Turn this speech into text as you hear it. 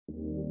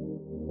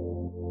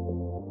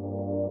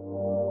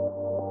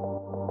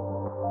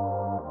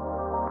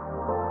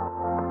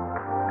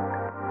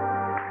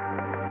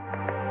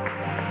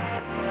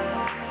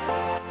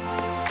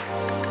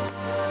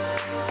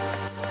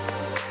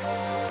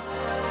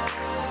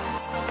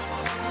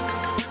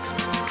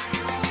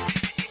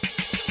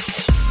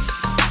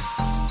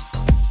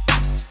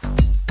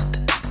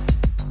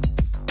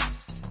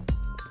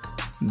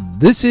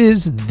This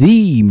is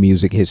the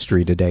Music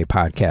History Today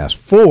podcast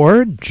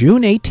for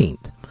June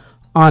 18th.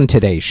 On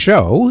today's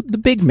show, the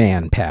big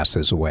man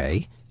passes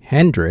away.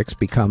 Hendrix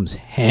becomes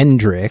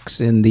Hendrix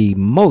in the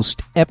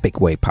most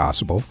epic way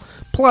possible,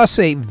 plus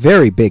a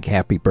very big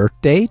happy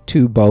birthday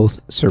to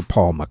both Sir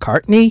Paul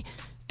McCartney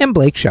and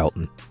Blake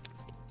Shelton.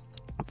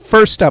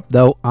 First up,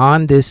 though,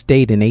 on this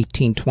date in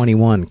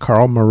 1821,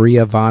 Carl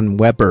Maria von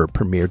Weber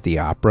premiered the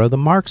opera The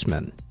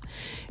Marksman.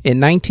 In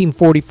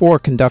 1944,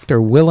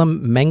 conductor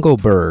Willem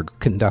Mengelberg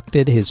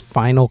conducted his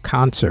final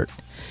concert.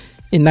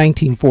 In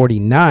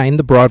 1949,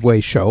 the Broadway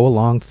show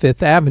along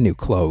Fifth Avenue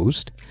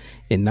closed.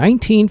 In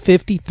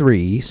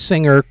 1953,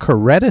 singer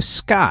Coretta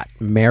Scott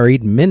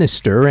married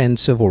minister and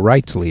civil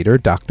rights leader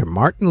Dr.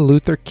 Martin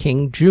Luther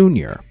King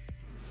Jr.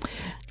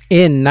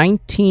 In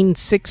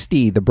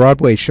 1960, the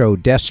Broadway show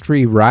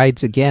Destry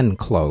Rides Again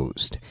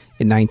closed.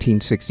 In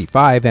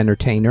 1965,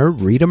 entertainer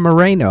Rita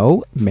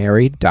Moreno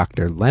married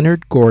Dr.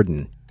 Leonard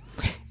Gordon.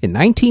 In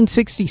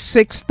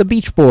 1966, the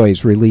Beach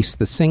Boys released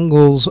the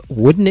singles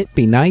Wouldn't It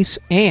Be Nice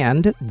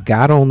and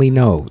God Only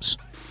Knows.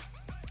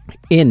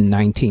 In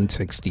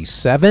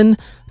 1967,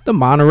 the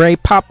Monterey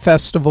Pop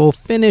Festival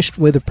finished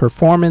with a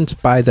performance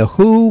by The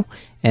Who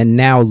and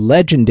now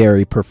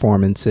legendary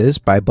performances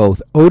by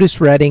both Otis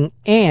Redding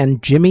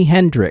and Jimi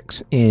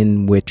Hendrix,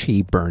 in which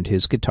he burned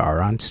his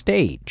guitar on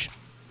stage.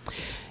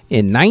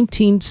 In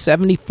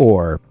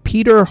 1974,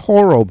 Peter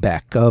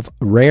Horlbeck of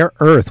Rare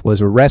Earth was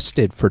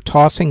arrested for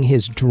tossing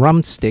his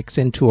drumsticks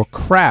into a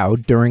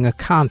crowd during a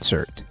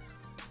concert.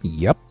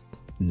 Yup,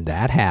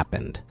 that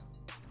happened.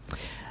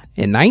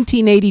 In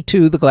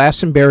 1982, the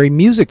Glastonbury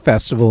Music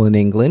Festival in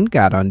England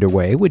got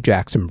underway with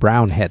Jackson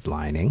Browne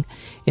headlining.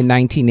 In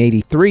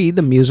 1983,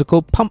 the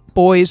musical Pump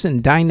Boys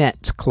and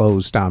Dinettes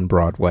closed on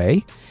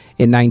Broadway.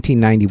 In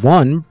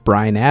 1991,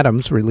 Bryan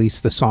Adams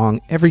released the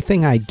song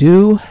Everything I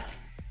Do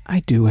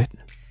it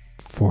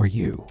for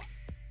you.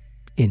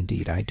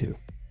 Indeed, I do.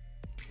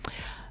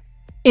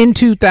 In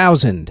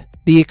 2000,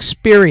 the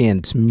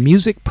Experience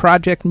Music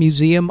Project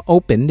Museum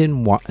opened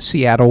in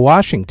Seattle,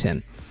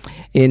 Washington.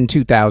 In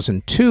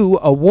 2002,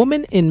 a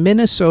woman in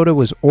Minnesota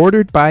was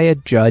ordered by a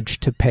judge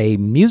to pay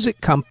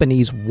music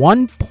companies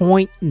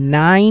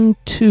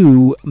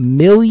 $1.92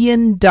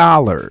 million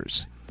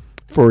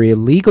for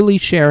illegally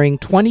sharing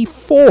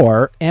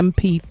 24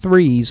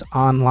 MP3s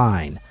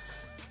online.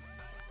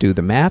 Do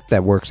the math,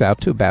 that works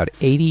out to about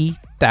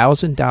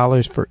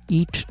 $80,000 for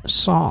each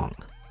song.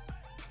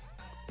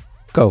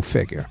 Go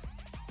figure.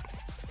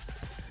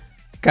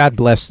 God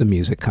bless the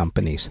music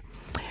companies.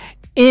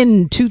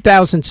 In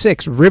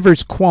 2006,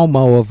 Rivers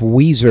Cuomo of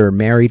Weezer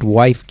married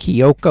wife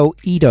Kyoko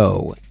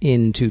Ito.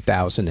 In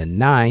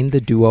 2009, the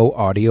duo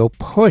Audio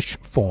Push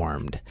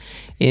formed.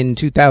 In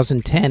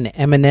 2010,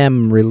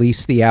 Eminem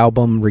released the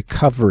album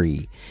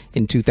Recovery.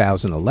 In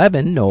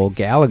 2011, Noel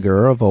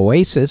Gallagher of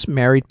Oasis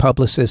married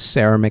publicist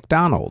Sarah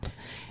McDonald.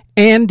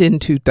 And in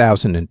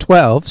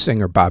 2012,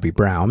 singer Bobby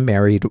Brown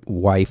married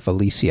wife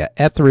Alicia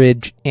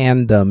Etheridge,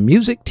 and the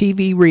music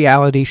TV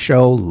reality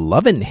show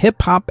Lovin'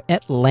 Hip Hop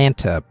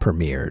Atlanta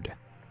premiered.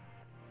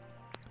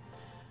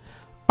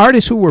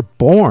 Artists who were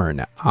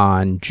born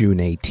on June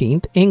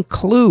 18th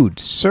include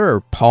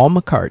Sir Paul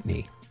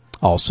McCartney,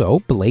 also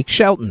Blake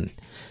Shelton,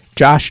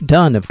 Josh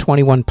Dun of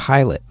 21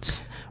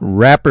 Pilots,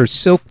 rapper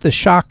Silk the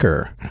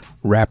Shocker,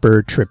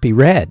 rapper Trippie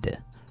Redd,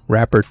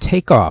 rapper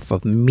Takeoff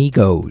of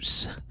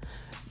Migos,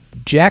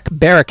 Jack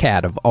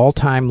Barakat of All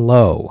Time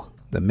Low,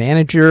 the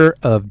manager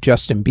of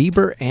Justin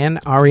Bieber and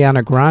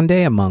Ariana Grande,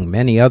 among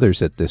many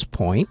others at this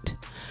point,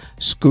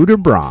 Scooter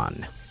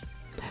Braun,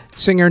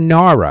 singer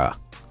Nara,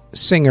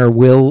 singer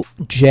Will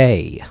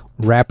J,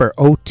 rapper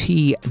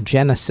O.T.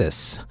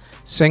 Genesis,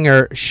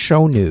 singer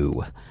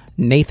Shonu,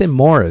 Nathan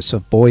Morris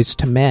of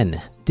Boyz II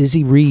Men,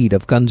 Dizzy Reed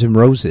of Guns N'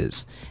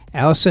 Roses,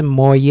 Alison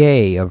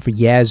Moyet of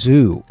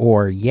Yazoo,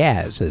 or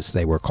Yaz as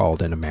they were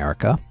called in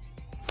America,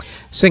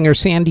 singer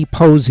Sandy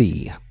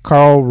Posey,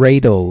 Carl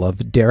Radle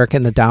of Derek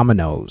and the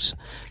Dominos,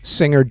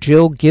 singer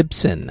Jill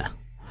Gibson,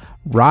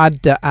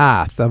 Rod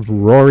DeAth of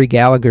Rory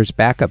Gallagher's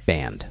backup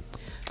band,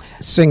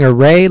 singer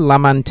Ray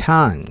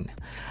LaMontagne,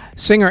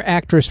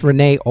 singer-actress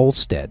Renee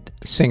Olstead,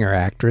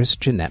 singer-actress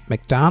Jeanette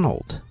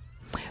MacDonald,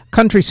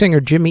 country singer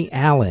Jimmy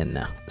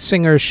Allen,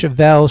 singer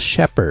Chevelle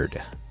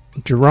Shepherd,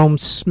 Jerome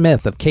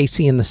Smith of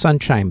Casey and the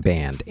Sunshine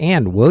Band,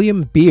 and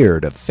William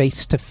Beard of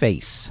Face to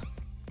Face.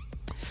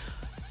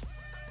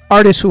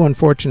 Artists who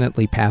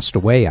unfortunately passed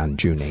away on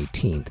June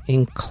 18th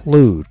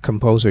include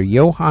composer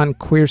Johann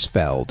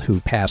Quersfeld, who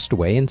passed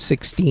away in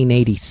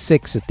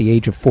 1686 at the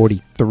age of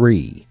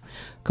 43.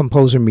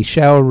 Composer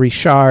Michel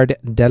Richard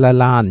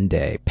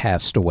Delalande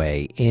passed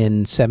away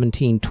in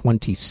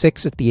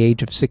 1726 at the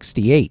age of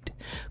 68.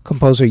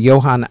 Composer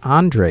Johann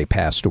Andre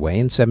passed away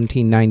in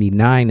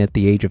 1799 at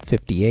the age of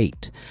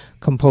 58.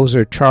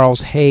 Composer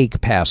Charles Haig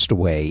passed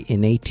away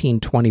in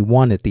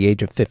 1821 at the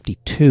age of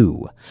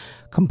 52.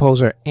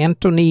 Composer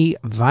Anthony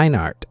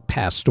Weinert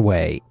passed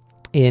away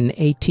in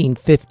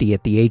 1850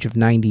 at the age of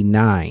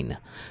 99.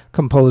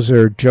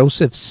 Composer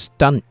Joseph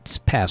Stuntz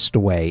passed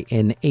away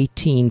in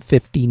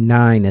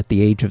 1859 at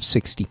the age of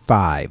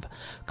 65.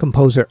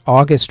 Composer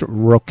August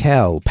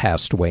Rokel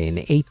passed away in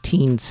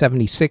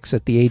 1876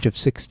 at the age of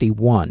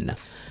 61.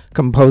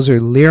 Composer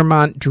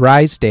Learmont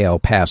Drysdale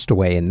passed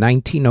away in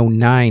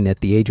 1909 at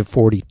the age of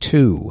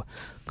 42.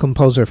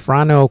 Composer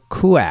Frano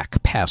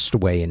Kuak passed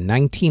away in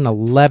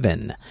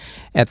 1911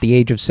 at the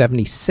age of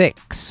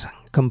 76.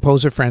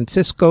 Composer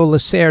Francisco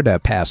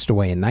Lacerda passed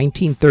away in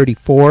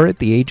 1934 at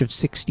the age of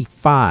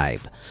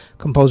 65.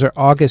 Composer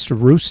August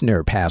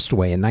Rusner passed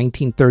away in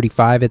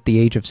 1935 at the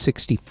age of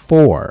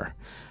 64.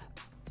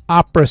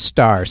 Opera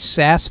star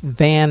Sass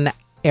van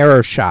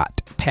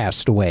Aerschot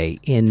passed away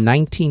in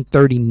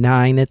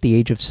 1939 at the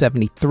age of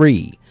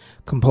 73.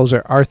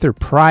 Composer Arthur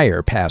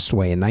Pryor passed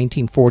away in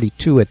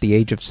 1942 at the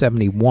age of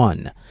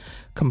 71.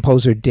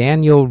 Composer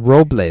Daniel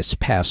Robles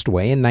passed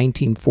away in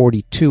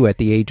 1942 at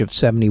the age of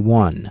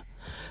 71.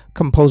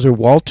 Composer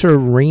Walter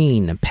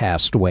Reen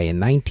passed away in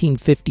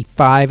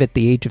 1955 at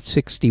the age of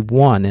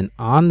 61, and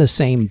on the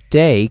same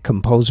day,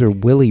 composer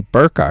Willy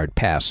Burkhard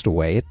passed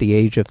away at the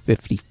age of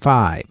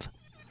 55.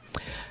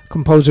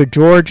 Composer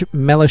George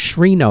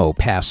Melashrino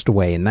passed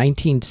away in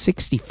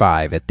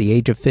 1965 at the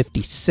age of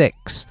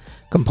 56.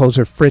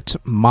 Composer Fritz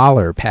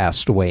Mahler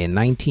passed away in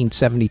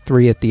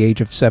 1973 at the age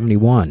of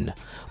 71.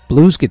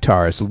 Blues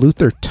guitarist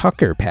Luther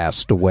Tucker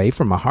passed away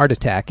from a heart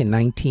attack in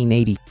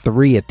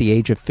 1983 at the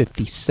age of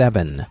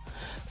 57.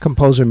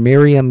 Composer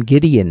Miriam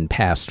Gideon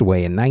passed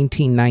away in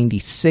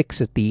 1996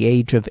 at the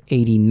age of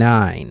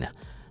 89.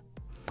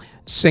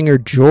 Singer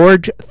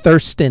George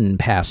Thurston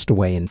passed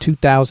away in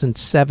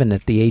 2007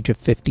 at the age of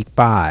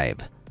 55.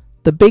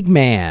 The Big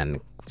Man,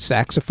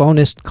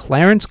 saxophonist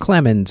Clarence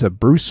Clemens of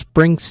Bruce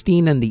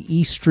Springsteen and the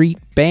E Street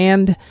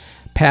Band,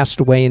 passed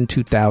away in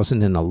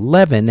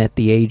 2011 at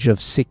the age of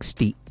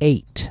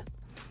 68.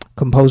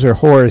 Composer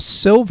Horace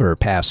Silver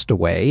passed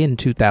away in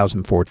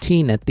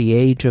 2014 at the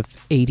age of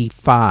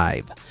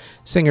 85.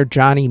 Singer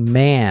Johnny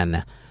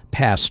Mann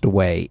passed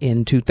away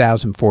in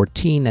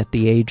 2014 at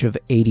the age of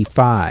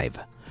 85.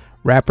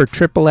 Rapper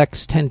Triple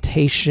X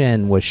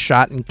Temptation was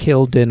shot and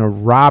killed in a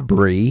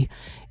robbery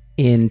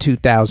in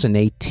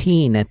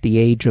 2018 at the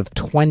age of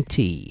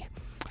 20.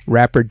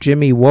 Rapper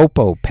Jimmy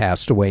Wopo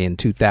passed away in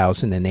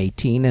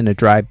 2018 in a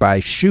drive-by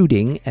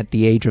shooting at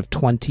the age of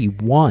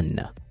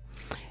 21.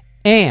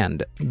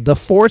 And The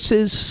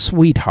Force's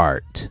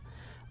Sweetheart,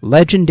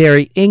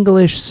 legendary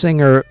English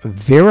singer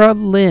Vera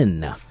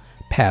Lynn,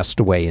 passed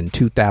away in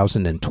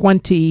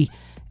 2020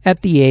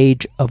 at the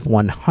age of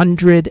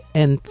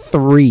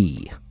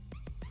 103.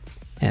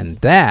 And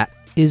that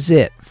is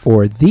it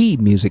for the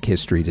Music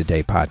History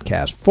Today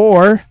podcast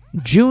for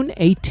June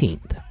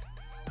 18th.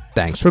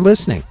 Thanks for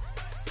listening.